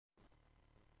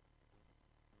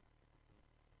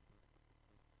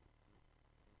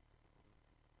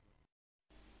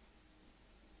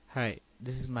Hi,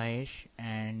 this is Mahesh,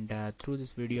 and through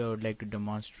this video I would like to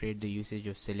demonstrate the usage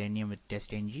of Selenium with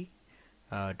TestNG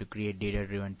to create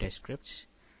data-driven test scripts.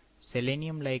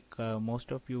 Selenium, like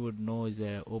most of you would know, is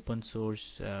an open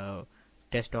source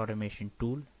test automation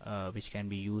tool which can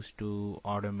be used to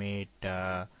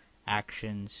automate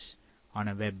actions on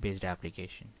a web-based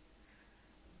application.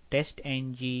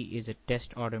 TestNG is a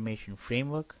test automation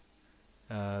framework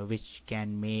which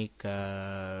can make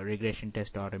regression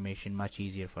test automation much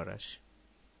easier for us.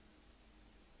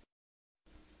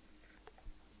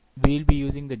 We'll be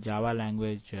using the Java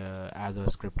language as our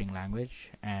scripting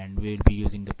language, and we'll be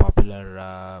using the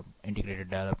popular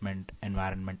integrated development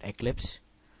environment Eclipse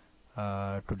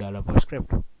to develop our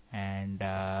script, and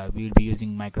we'll be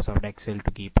using Microsoft Excel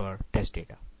to keep our test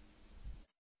data.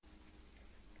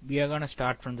 We are going to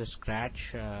start from the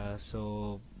scratch,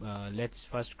 so let's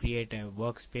first create a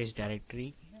workspace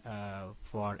directory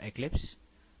for Eclipse.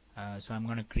 So I'm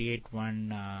going to create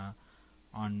one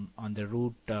on the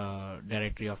root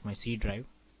directory of my C drive.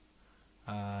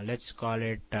 Let's call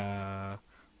it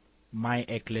my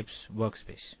Eclipse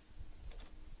workspace.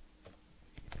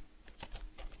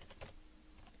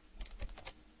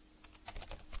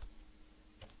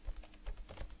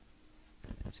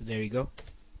 So there we go.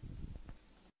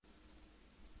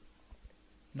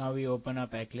 Now we open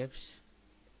up Eclipse.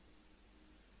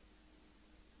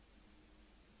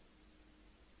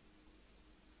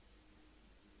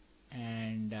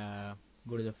 And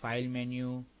go to the file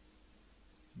menu,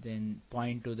 then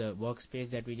point to the workspace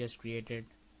that we just created.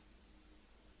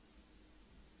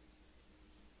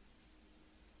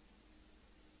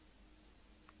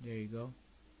 There you go.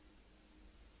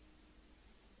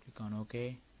 Click on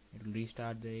OK. It will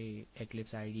restart the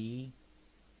Eclipse IDE.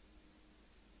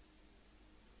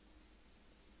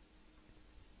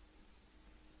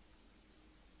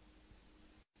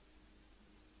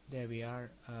 There we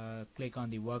are. Click on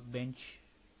the workbench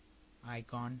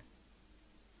icon.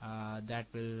 That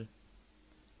will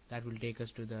take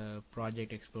us to the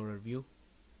Project Explorer view.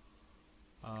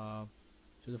 So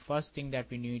the first thing that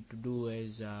we need to do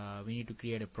is we need to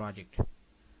create a project.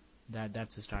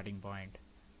 That's the starting point.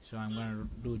 So I'm going to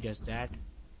do just that.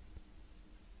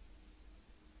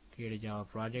 Create a Java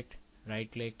project.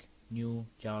 Right click, new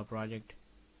Java project.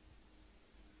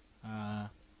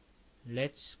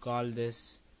 Let's call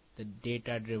this the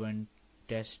data-driven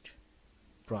test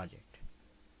project.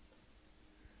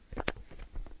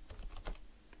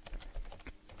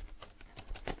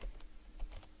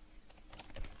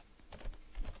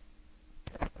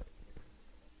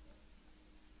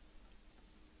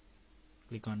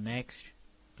 Click on next,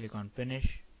 click on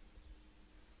finish,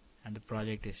 and the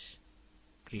project is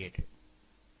created.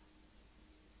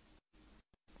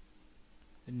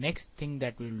 The next thing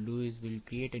that we'll do is we'll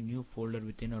create a new folder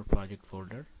within our project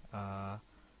folder.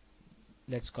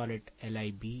 Let's call it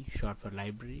lib, short for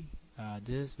library.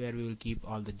 This is where we will keep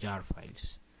all the jar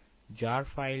files. Jar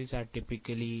files are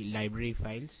typically library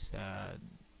files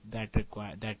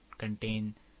that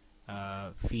contain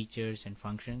features and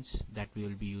functions that we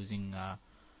will be using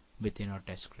within our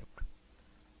test script.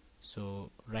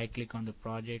 So right click on the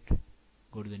project,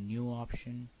 go to the new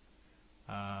option,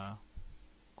 go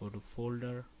to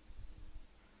folder,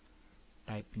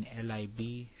 type in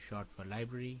lib, short for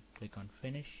library, click on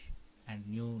finish, and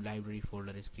new library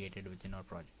folder is created within our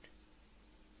project.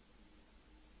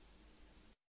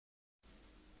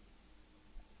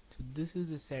 So this is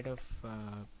a set of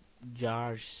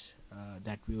jars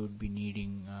that we would be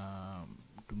needing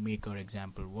to make our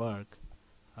example work.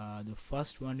 The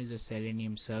first one is a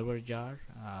Selenium server jar.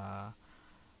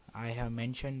 I have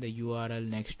mentioned the URL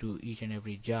next to each and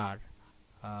every jar.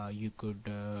 You could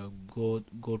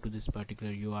go to this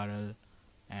particular URL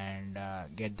and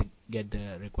get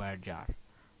the required jar.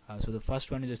 So the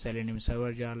first one is a Selenium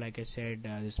server jar. Like I said,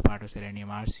 this is part of Selenium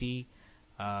RC.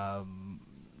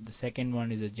 The second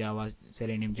one is a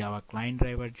Selenium Java client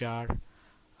driver jar.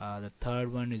 The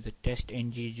third one is a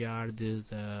TestNG jar. This is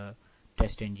the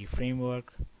TestNG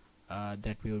framework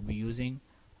that we will be using.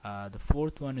 The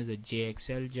fourth one is a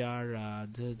JXL jar.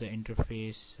 This is the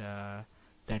interface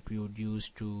that we would use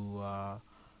to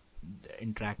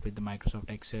interact with the Microsoft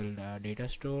Excel data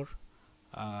store.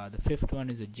 The fifth one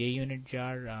is a JUnit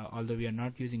jar, although we are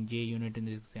not using JUnit in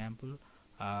this example,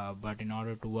 but in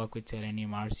order to work with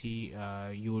Selenium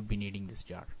RC, you would be needing this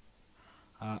jar.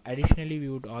 Additionally, we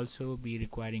would also be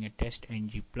requiring a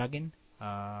TestNG plugin.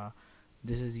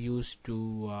 This is used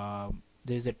to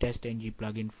this is a TestNG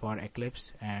plugin for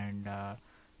Eclipse, and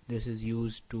this is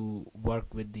used to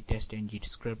work with the TestNG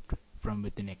script from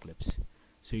within Eclipse.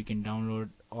 So you can download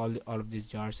all of these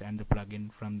jars and the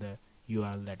plugin from the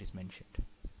URL that is mentioned.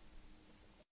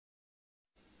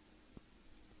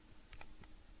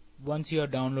 Once you have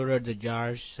downloaded the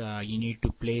jars, you need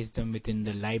to place them within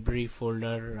the library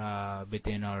folder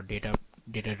within our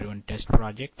data-driven test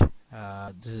project.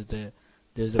 This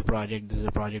is a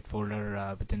project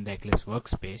folder within the Eclipse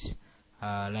workspace.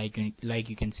 Like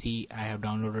you can see, I have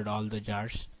downloaded all the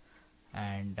jars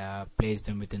and placed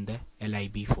them within the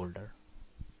lib folder.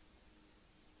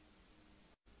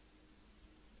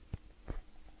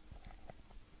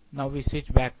 Now we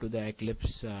switch back to the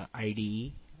Eclipse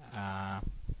IDE.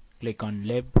 Click on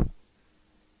lib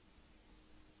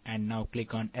and now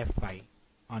click on F5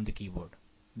 on the keyboard.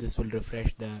 This will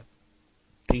refresh the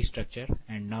tree structure,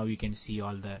 and now you can see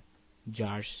all the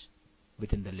jars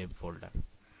within the lib folder.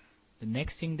 The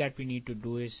next thing that we need to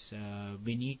do is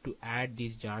we need to add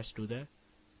these jars to the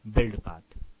build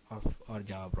path of our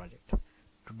Java project.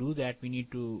 To do that, we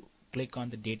need to click on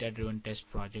the data-driven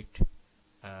test project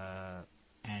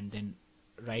and then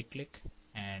right click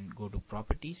and go to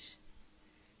properties,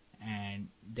 and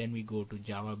then we go to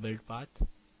Java build path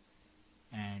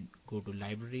and go to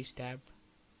libraries tab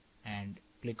and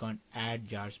click on add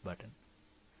jars button.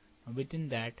 Within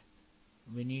that,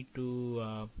 we need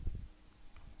to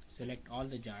select all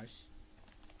the jars.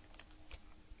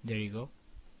 There you go.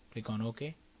 Click on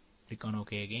OK, click on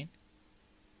OK again,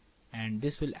 and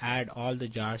this will add all the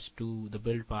jars to the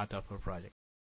build path of our project.